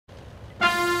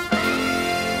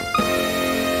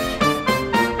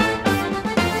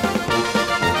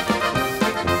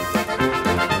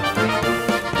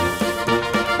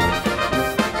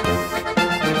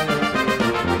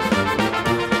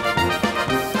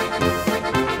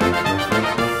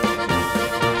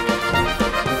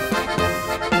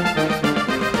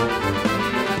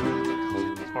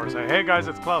guys,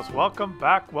 it's Klaus. Welcome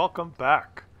back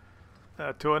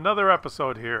to another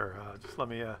episode here. Just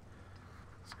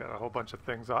got a whole bunch of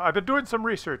things. I've been doing some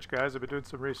research, guys. I've been doing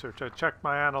some research. I checked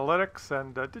my analytics,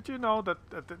 and did you know that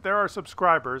there are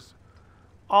subscribers,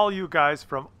 all you guys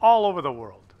from all over the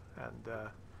world? And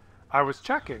I was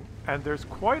checking, and there's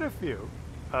quite a few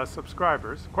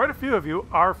subscribers. Quite a few of you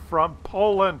are from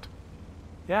Poland.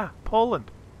 Yeah,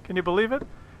 Poland. Can you believe it?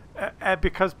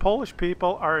 Because Polish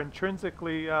people are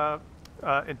intrinsically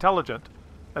intelligent,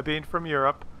 being from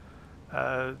Europe.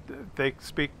 They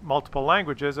speak multiple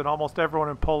languages, and almost everyone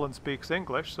in Poland speaks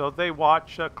English, so they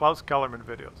watch Klaus Kellerman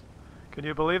videos. Can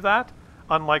you believe that?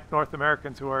 Unlike North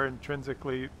Americans who are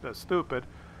intrinsically stupid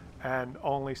and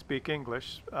only speak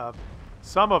English.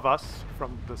 Some of us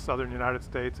from the southern United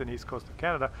States and east coast of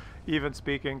Canada even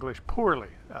speak English poorly.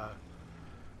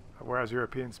 Whereas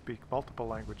Europeans speak multiple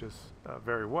languages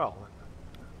very well.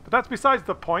 But that's besides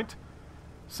the point.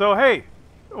 So hey,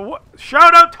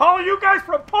 shout out to all you guys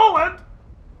from Poland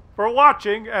for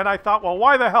watching. And I thought, well,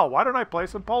 why the hell? Why don't I play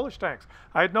some Polish tanks?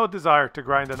 I had no desire to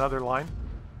grind another line.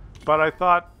 But I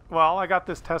thought, well, I got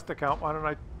this test account. Why don't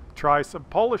I try some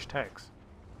Polish tanks?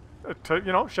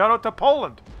 Shout out to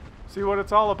Poland. See what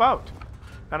it's all about.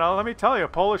 And let me tell you,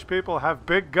 Polish people have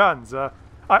big guns.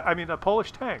 I mean,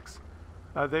 Polish tanks.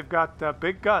 They've got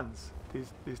big guns,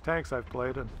 these tanks I've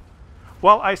played. And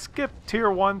well, I skipped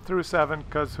Tier 1 through 7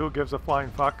 because who gives a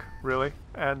flying fuck, really?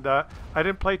 And I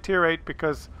didn't play Tier 8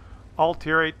 because all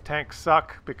Tier 8 tanks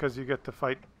suck because you get to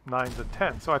fight 9s and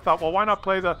 10s. So I thought, well, why not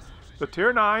play the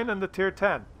Tier 9 and the Tier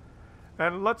 10?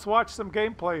 And let's watch some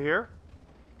gameplay here.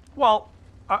 Well,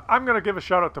 I'm going to give a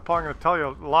shout out to Poland. I'm going to tell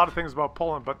you a lot of things about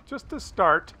Poland, but just to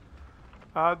start,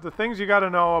 the things you got to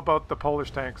know about the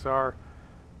Polish tanks are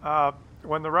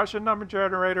when the Russian number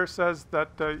generator says that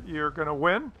you're going to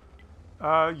win,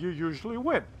 you usually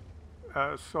win.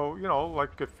 So,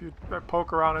 like if you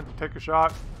poke around and take a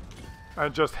shot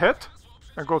and just hit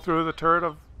and go through the turret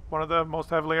of one of the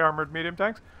most heavily armored medium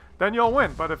tanks, then you'll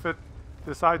win. But if it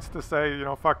decides to say,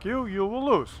 fuck you, you will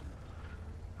lose.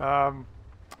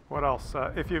 What else?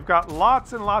 If you've got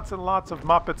lots and lots and lots of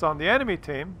Muppets on the enemy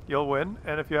team, you'll win.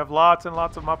 And if you have lots and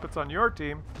lots of Muppets on your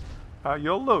team,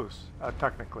 you'll lose,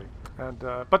 technically. And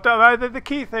but the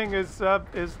key thing is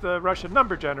the Russian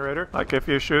number generator. Like if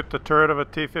you shoot the turret of a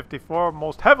T-54,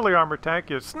 most heavily armored tank,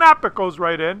 you snap, it goes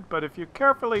right in. But if you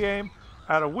carefully aim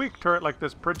at a weak turret like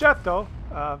this Progetto,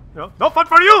 no fun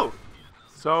for you!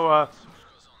 So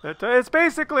it's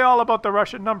basically all about the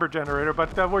Russian number generator.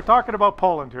 But we're talking about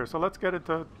Poland here, so let's get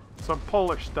into some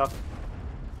Polish stuff.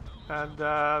 And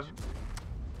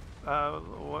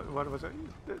what was it?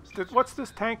 What's this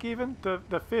tank even?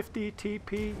 The 50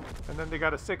 TP, and then they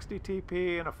got a 60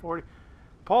 TP and a 40.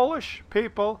 Polish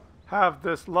people have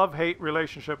this love-hate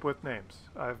relationship with names,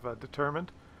 I've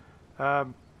determined. There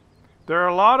are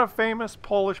a lot of famous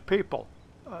Polish people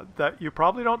that you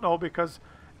probably don't know, because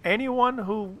anyone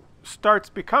who starts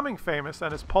becoming famous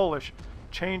and is Polish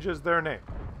changes their name.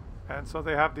 And so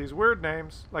they have these weird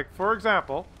names. Like, for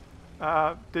example,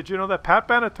 did you know that Pat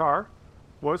Benatar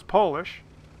was Polish,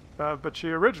 but she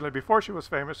originally, before she was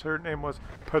famous, her name was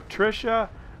Patricia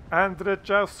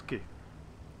Andrzejewski.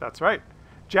 That's right.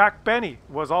 Jack Benny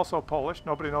was also Polish.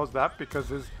 Nobody knows that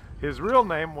because his real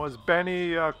name was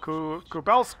Benny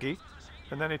Kubelski,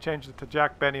 and then he changed it to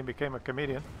Jack Benny and became a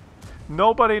comedian.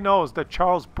 Nobody knows that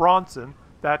Charles Bronson,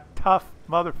 that tough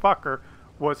motherfucker,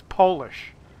 was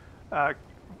Polish.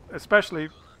 Especially,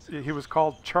 he was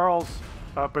called Charles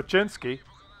Baczynski.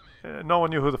 No one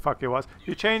knew who the fuck he was.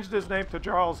 He changed his name to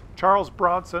Charles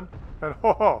Bronson, and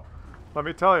let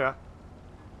me tell you.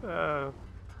 Well,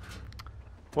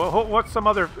 what's some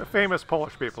other famous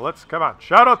Polish people? Come on,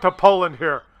 shout out to Poland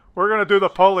here. We're gonna do the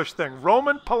Polish thing.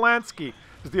 Roman Polanski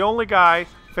is the only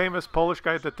famous Polish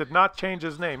guy that did not change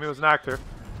his name. He was an actor.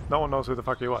 No one knows who the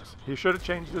fuck he was. He should have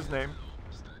changed his name,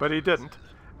 but he didn't.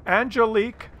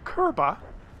 Angelique Kerba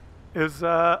is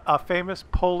a famous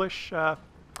Polish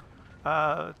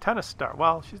tennis star.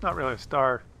 Well, she's not really a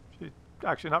star. She's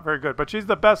actually not very good, but she's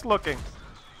the best looking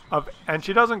and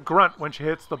she doesn't grunt when she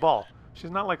hits the ball.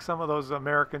 She's not like some of those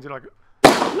Americans, like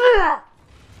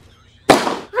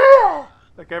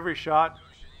like every shot.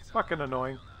 Fucking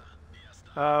annoying.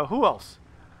 Who else?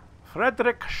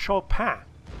 Frédéric Chopin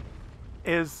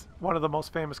is one of the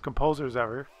most famous composers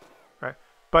ever, right?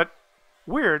 But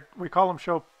weird, we call him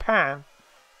Chopin,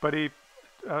 but he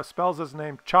spells his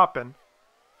name Chopin.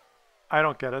 I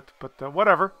don't get it, but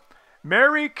whatever.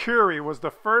 Marie Curie was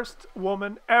the first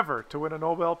woman ever to win a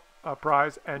Nobel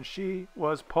Prize, and she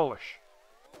was Polish.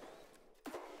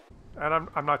 And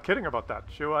I'm not kidding about that.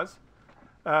 She was.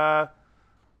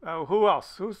 Who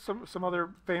else? Who's some other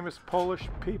famous Polish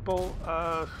people?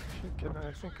 Can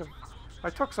I think of? I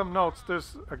took some notes.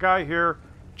 There's a guy here,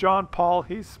 John Paul.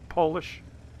 He's Polish,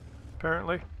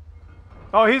 apparently.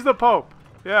 Oh, he's the Pope.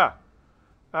 Yeah.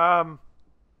 And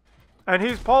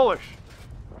he's Polish.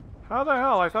 How the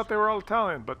hell? I thought they were all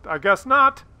Italian, but I guess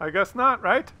not. I guess not,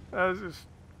 right?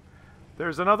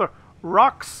 There's another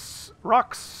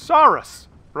Roxaris.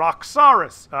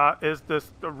 Roxaris is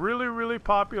this really, really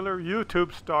popular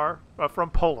YouTube star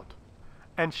from Poland.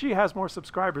 And she has more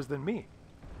subscribers than me.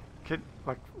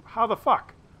 Like, how the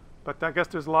fuck? But I guess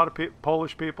there's a lot of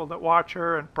Polish people that watch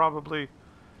her, and probably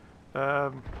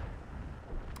other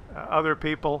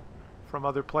people from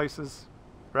other places,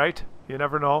 right? You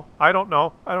never know. I don't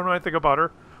know. I don't know anything about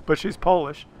her, but she's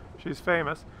Polish. She's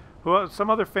famous. Some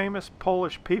other famous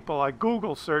Polish people? I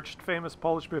Google searched famous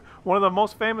Polish people. One of the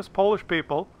most famous Polish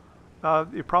people,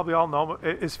 you probably all know,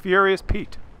 is Furious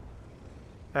Pete.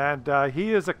 And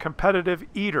he is a competitive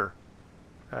eater.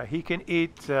 He can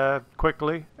eat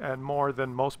quickly and more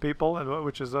than most people,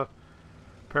 which is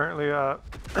apparently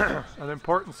an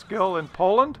important skill in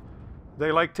Poland.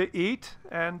 They like to eat,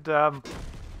 and I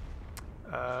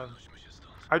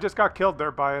just got killed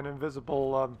there by an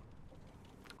invisible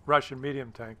Russian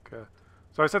medium tank.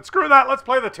 So I said, screw that, let's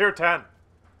play the tier 10,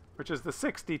 which is the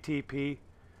 60 TP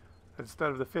instead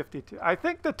of the 50 TP. I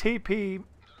think the TP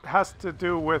has to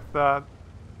do with the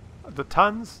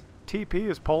tons. TP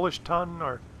is Polish ton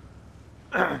or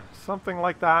something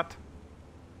like that.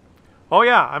 Oh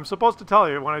yeah, I'm supposed to tell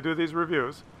you when I do these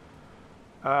reviews.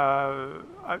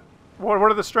 What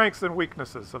are the strengths and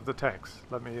weaknesses of the tanks?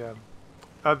 Let me.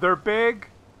 They're big.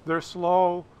 They're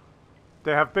slow.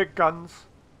 They have big guns.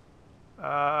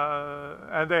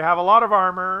 And they have a lot of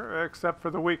armor, except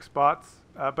for the weak spots.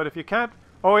 But if you can't...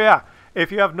 Oh yeah,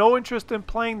 if you have no interest in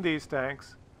playing these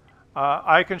tanks,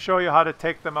 I can show you how to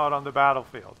take them out on the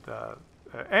battlefield.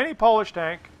 Any Polish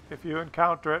tank, if you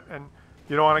encounter it and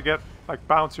you don't want to get, like,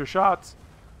 bounce your shots,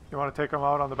 you want to take them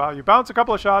out on the battle. You bounce a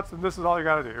couple of shots, and this is all you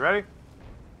got to do. You ready?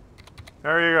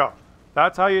 There you go.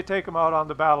 That's how you take them out on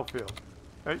the battlefield.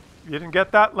 You didn't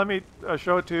get that? Let me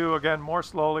show it to you again more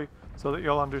slowly so that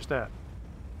you'll understand.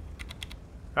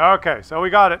 Okay, so we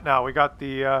got it now. We got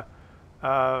the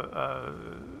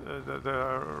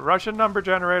Russian number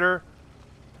generator,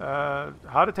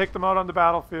 how to take them out on the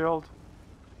battlefield.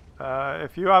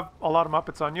 If you have a lot of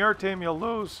Muppets on your team, you'll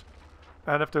lose.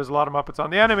 And if there's a lot of Muppets on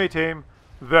the enemy team,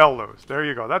 they'll lose. There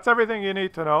you go. That's everything you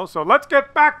need to know. So let's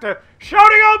get back to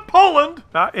shouting out Poland!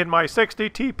 In my 60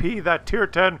 TP, that tier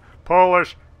 10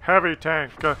 Polish heavy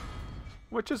tank.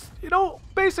 Which is, you know,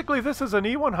 basically this is an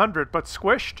E100, but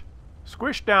squished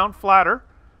down, flatter,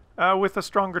 with a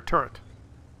stronger turret.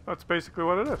 That's basically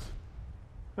what it is.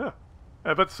 Yeah.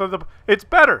 But so it's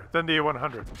better than the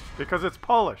E100, because it's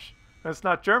Polish. And it's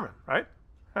not German, right?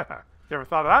 You ever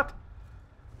thought of that?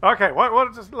 Okay,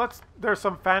 there's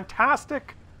some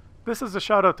fantastic... This is a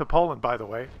shout out to Poland, by the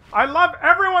way. I love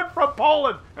everyone from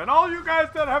Poland, and all you guys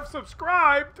that have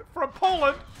subscribed from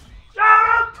Poland, shout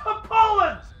out to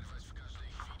Poland!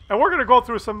 And we're going to go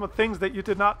through some things that you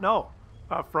did not know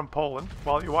from Poland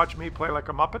while you watch me play like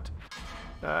a Muppet.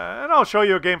 And I'll show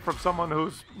you a game from someone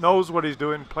who knows what he's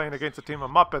doing playing against a team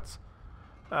of Muppets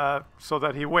so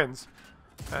that he wins.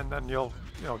 And then you'll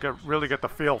really get the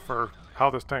feel for how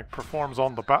this tank performs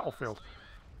on the battlefield.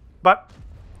 But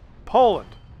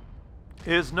Poland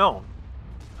is known,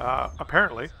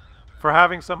 apparently, for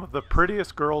having some of the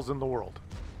prettiest girls in the world.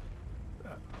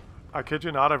 I kid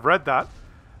you not, I've read that.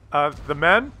 The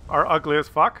men are ugly as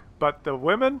fuck, but the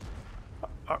women,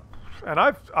 and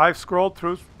I've scrolled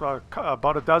through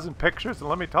about a dozen pictures, and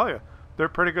let me tell you, they're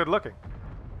pretty good looking.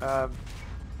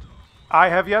 I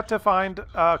have yet to find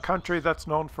a country that's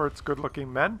known for its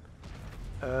good-looking men.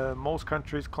 Most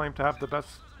countries claim to have the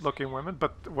best-looking women,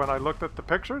 but when I looked at the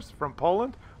pictures from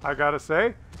Poland, I gotta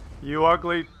say, you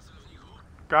ugly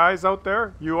guys out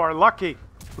there, you are lucky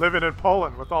living in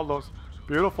Poland with all those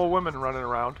beautiful women running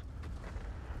around.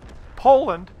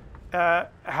 Poland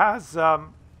has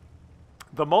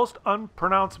the most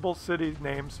unpronounceable city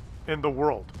names in the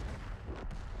world.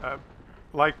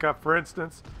 For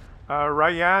instance,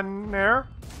 Ryanair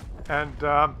and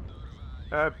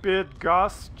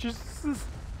Bydgoszcz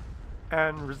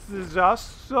and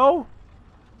Rzeszów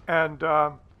and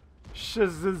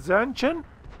Szczecin,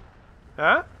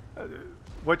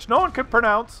 which no one can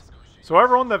pronounce. So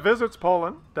everyone that visits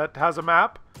Poland that has a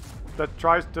map that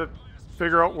tries to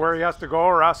figure out where he has to go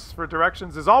or asks for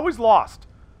directions is always lost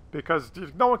because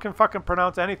no one can fucking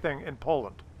pronounce anything in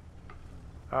Poland.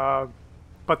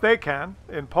 But they can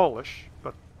in Polish,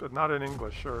 but not in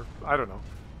English, or I don't know.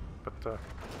 But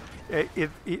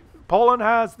Poland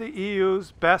has the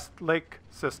EU's best lake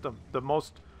system. The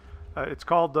most, it's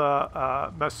called the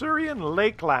Masurian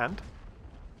Lakeland,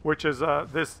 which is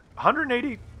this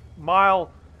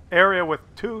 180-mile area with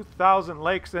 2,000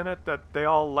 lakes in it that they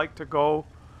all like to go.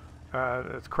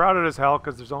 It's crowded as hell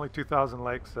because there's only 2,000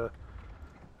 lakes.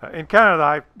 In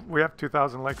Canada, we have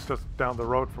 2,000 lakes just down the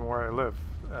road from where I live.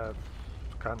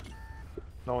 Kind of,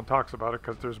 no one talks about it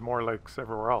because there's more lakes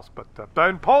everywhere else. But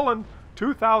in Poland,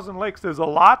 2,000 lakes is a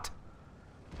lot.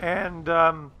 And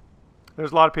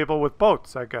there's a lot of people with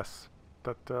boats, I guess.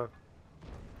 But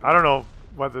I don't know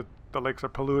whether the lakes are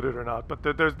polluted or not. But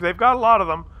they've got a lot of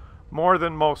them, more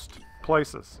than most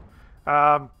places.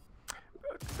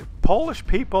 Polish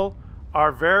people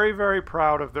are very, very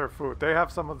proud of their food. They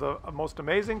have some of the most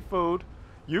amazing food.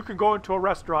 You can go into a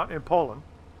restaurant in Poland.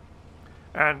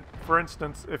 And, for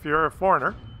instance, if you're a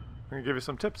foreigner, I'm going to give you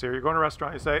some tips here. You go in a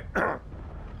restaurant, you say,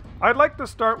 I'd like to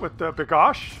start with the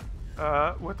bigosh,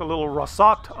 with a little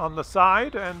rosot on the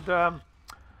side, and then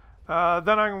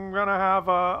I'm going to have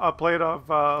a plate of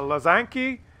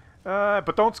lasagna,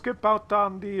 but don't skip out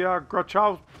on the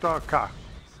grochowka.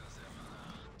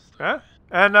 Yeah?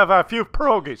 And a few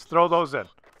pierogies, throw those in.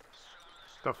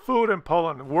 The food in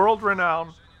Poland,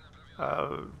 world-renowned.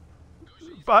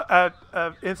 But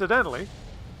incidentally,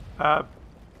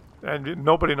 and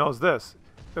nobody knows this,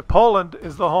 Poland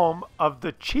is the home of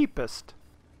the cheapest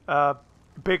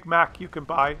Big Mac you can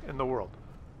buy in the world.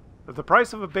 The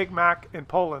price of a Big Mac in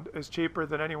Poland is cheaper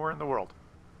than anywhere in the world.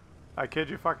 I kid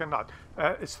you fucking not.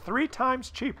 It's 3 times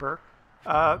cheaper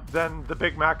than the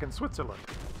Big Mac in Switzerland.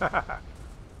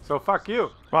 So fuck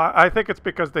you. Well, I think it's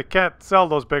because they can't sell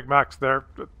those Big Macs there.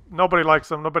 Nobody likes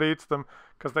them. Nobody eats them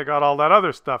because they got all that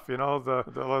other stuff, you know, the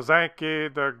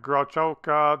lasagna, the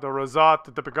grochowka, the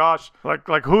risotto, the bigosh.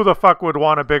 Like who the fuck would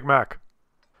want a Big Mac?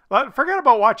 Forget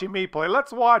about watching me play.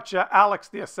 Let's watch Alex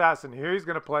the Assassin here. He's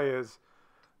going to play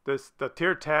the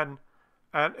tier 10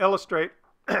 and illustrate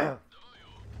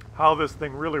how this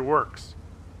thing really works.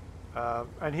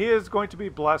 And he is going to be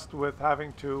blessed with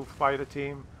having to fight a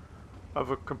team of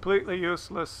a completely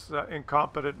useless,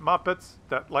 incompetent Muppets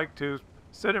that like to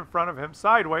sit in front of him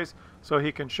sideways so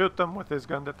he can shoot them with his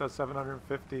gun that does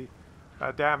 750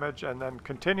 damage and then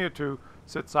continue to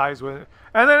sit sideways.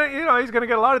 And then, you know, he's going to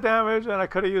get a lot of damage, and I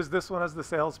could have used this one as the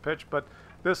sales pitch, but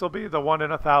this will be the 1 in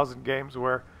 1,000 games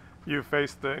where you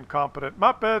face the incompetent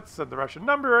Muppets and the Russian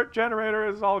number generator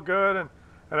is all good and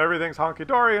everything's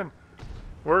honky-dory, and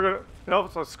we're going to, you know,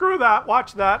 so screw that,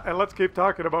 watch that, and let's keep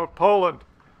talking about Poland,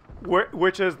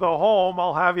 which is the home,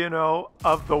 I'll have you know,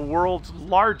 of the world's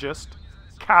largest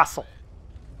castle.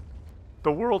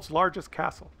 The world's largest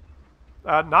castle.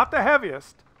 Not the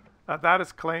heaviest. That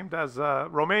is claimed as,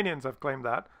 Romanians have claimed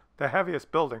that, the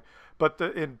heaviest building. But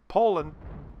in Poland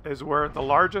is where the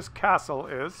largest castle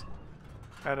is.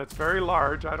 And it's very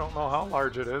large. I don't know how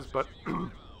large it is, but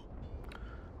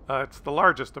it's the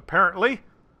largest apparently.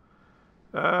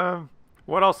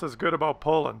 What else is good about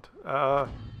Poland?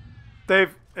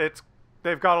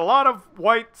 They've got a lot of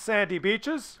white sandy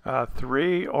beaches,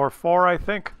 3 or 4 I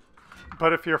think.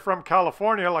 But if you're from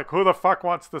California, like who the fuck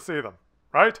wants to see them,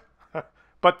 right?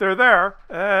 But they're there.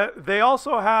 They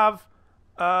also have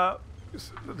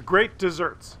great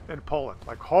desserts in Poland.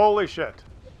 Like holy shit,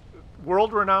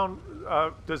 world-renowned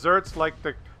desserts like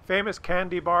the famous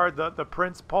candy bar, the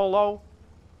Prince Polo,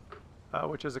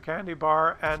 which is a candy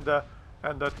bar, and the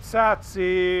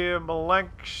Tsatsi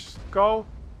Malenko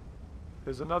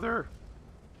is another.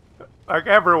 Like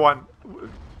everyone,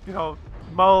 you know,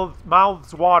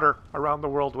 mouths water around the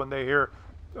world when they hear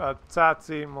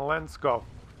Tsatsi Malensko,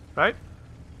 right?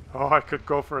 Oh, I could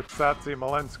go for a Tsatsi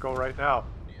Malensko right now.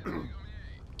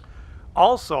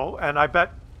 Also, and I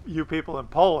bet you people in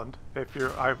Poland, if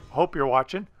you're, I hope you're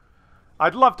watching,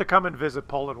 I'd love to come and visit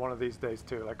Poland one of these days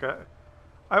too. Like,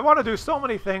 I want to do so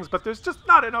many things, but there's just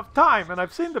not enough time. And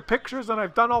I've seen the pictures and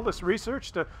I've done all this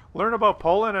research to learn about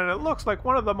Poland, and it looks like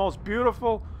one of the most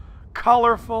beautiful,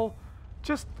 colorful,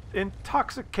 just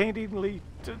intoxicatingly,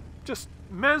 just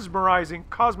mesmerizing,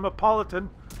 cosmopolitan,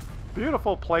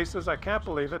 beautiful places. I can't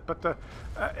believe it. But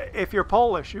if you're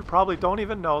Polish, you probably don't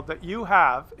even know that you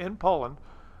have in Poland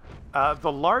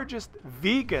the largest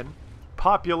vegan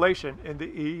population in the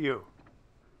EU.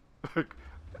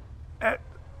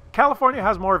 California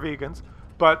has more vegans,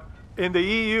 but in the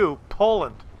EU,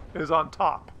 Poland is on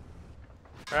top.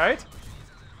 Right?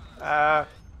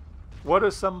 What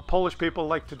do some Polish people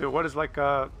like to do? What is like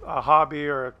a hobby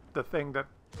or the thing that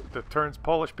turns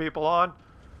Polish people on?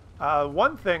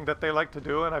 One thing that they like to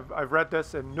do, and I've read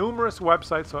this in numerous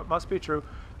websites, so it must be true,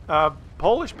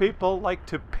 Polish people like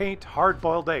to paint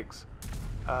hard-boiled eggs.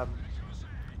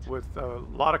 with a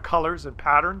lot of colors and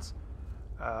patterns.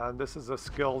 And this is a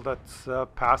skill that's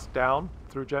passed down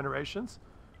through generations.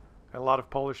 And a lot of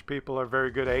Polish people are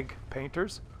very good egg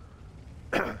painters.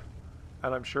 And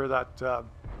I'm sure that,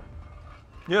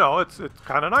 you know, it's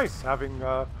kind of nice having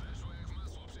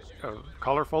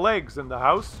colorful eggs in the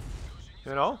house,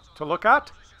 you know, to look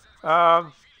at.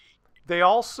 They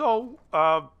also,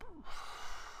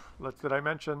 did I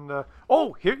mention,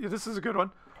 oh, here, this is a good one.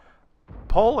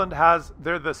 Poland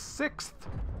they're the 6th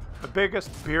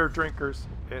biggest beer drinkers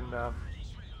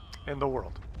in the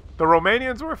world. The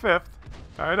Romanians were 5th.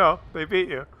 I know, they beat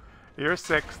you. You're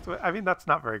 6th. I mean, that's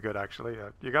not very good, actually.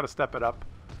 You got to step it up.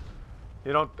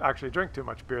 You don't actually drink too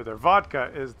much beer there.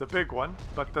 Vodka is the big one,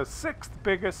 but the 6th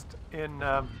biggest in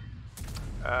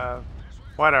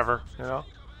whatever, you know.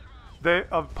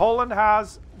 Poland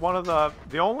has one of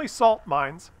the only salt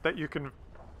mines that you can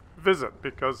visit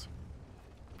because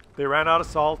they ran out of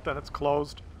salt and it's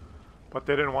closed. But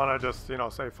they didn't want to just, you know,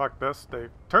 say fuck this. They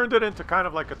turned it into kind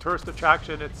of like a tourist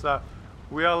attraction. It's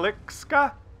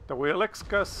Wieliczka, the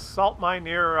Wieliczka salt mine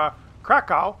near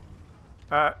Krakow.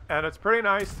 And it's pretty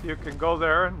nice. You can go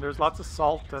there and there's lots of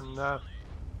salt and,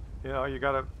 you know, you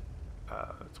got to,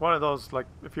 it's one of those, like,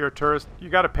 if you're a tourist, you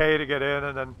got to pay to get in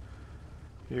and then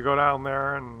you go down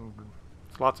there and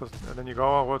it's lots of, and then you go,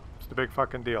 oh, what's the big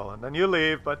fucking deal? And then you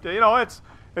leave. But, you know, it's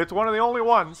one of the only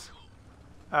ones.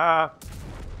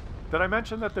 Did I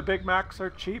mention that the Big Macs are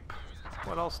cheap?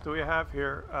 What else do we have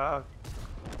here?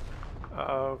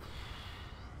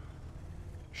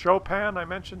 Chopin, I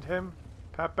mentioned him.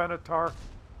 Pat Benatar.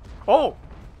 Oh,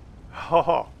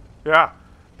 yeah.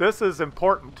 This is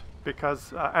important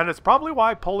because, and it's probably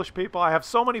why Polish people, I have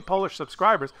so many Polish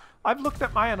subscribers. I've looked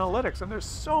at my analytics and there's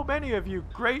so many of you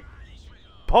great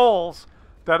Poles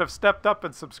that have stepped up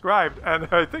and subscribed. And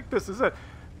I think this is it.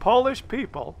 Polish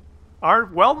people are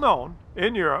well known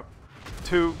in Europe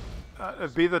to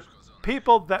be the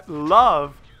people that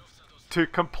love to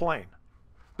complain.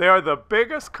 They are the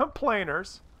biggest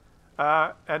complainers.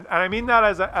 And I mean that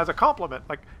as a compliment.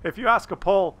 Like, if you ask a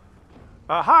Pole,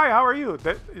 hi, how are you?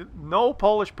 No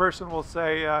Polish person will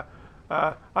say,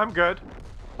 I'm good.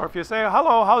 Or if you say,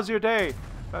 hello, how's your day?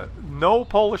 No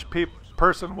Polish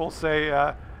person will say,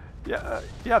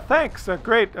 yeah, thanks,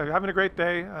 great, having a great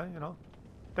day, you know,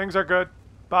 things are good,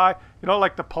 bye. You know,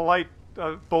 like the polite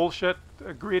bullshit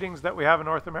greetings that we have in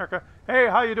North America. Hey,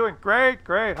 how you doing? Great,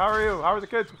 great, how are you? How are the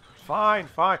kids? Fine,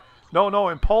 fine. No,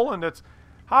 in Poland it's,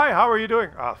 hi, how are you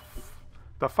doing?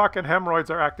 The fucking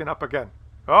hemorrhoids are acting up again.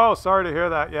 Oh, sorry to hear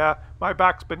that. Yeah, my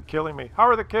back's been killing me. How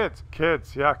are the kids?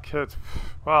 Kids, yeah, kids.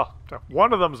 Well,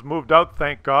 one of them's moved out,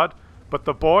 thank God. But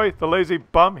the boy, the lazy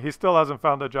bum, he still hasn't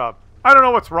found a job. I don't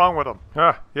know what's wrong with him.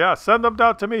 Yeah, send him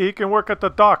down to me. He can work at the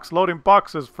docks loading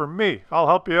boxes for me. I'll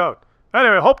help you out.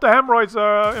 Anyway, hope the hemorrhoids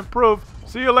improve.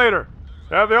 See you later.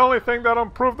 Yeah, the only thing that'll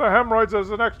improve the hemorrhoids is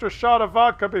an extra shot of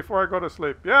vodka before I go to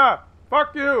sleep. Yeah,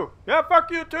 fuck you. Yeah,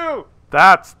 fuck you too.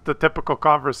 That's the typical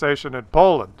conversation in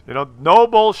Poland. You know, no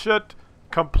bullshit,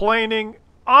 complaining,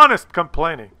 honest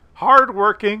complaining,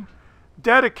 hardworking,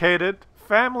 dedicated,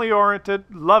 family-oriented,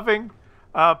 loving,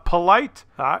 polite,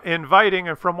 inviting.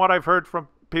 And from what I've heard from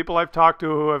people I've talked to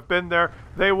who have been there,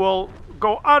 they will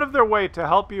go out of their way to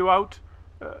help you out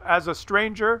as a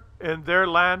stranger in their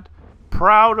land,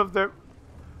 proud of their,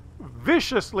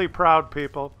 viciously proud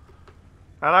people.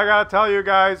 And I gotta tell you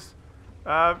guys,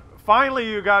 finally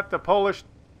you got the Polish,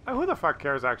 who the fuck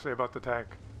cares actually about the tank?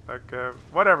 Like,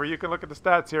 whatever, you can look at the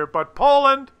stats here, but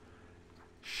Poland,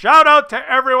 shout out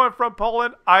to everyone from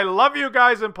Poland. I love you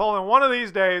guys in Poland. One of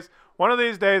these days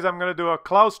I'm gonna do a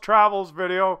Claus Travels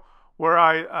video where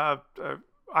I'm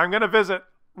gonna visit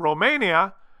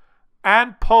Romania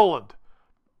and Poland.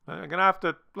 I'm gonna have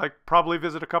to, like, probably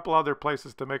visit a couple other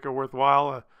places to make it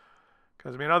worthwhile.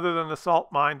 Because, I mean, other than the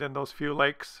salt mine and those few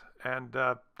lakes and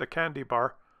the candy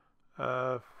bar,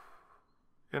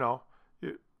 you know,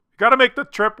 you got to make the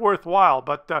trip worthwhile.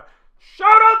 But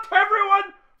shout out to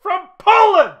everyone from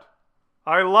Poland!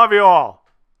 I love you all.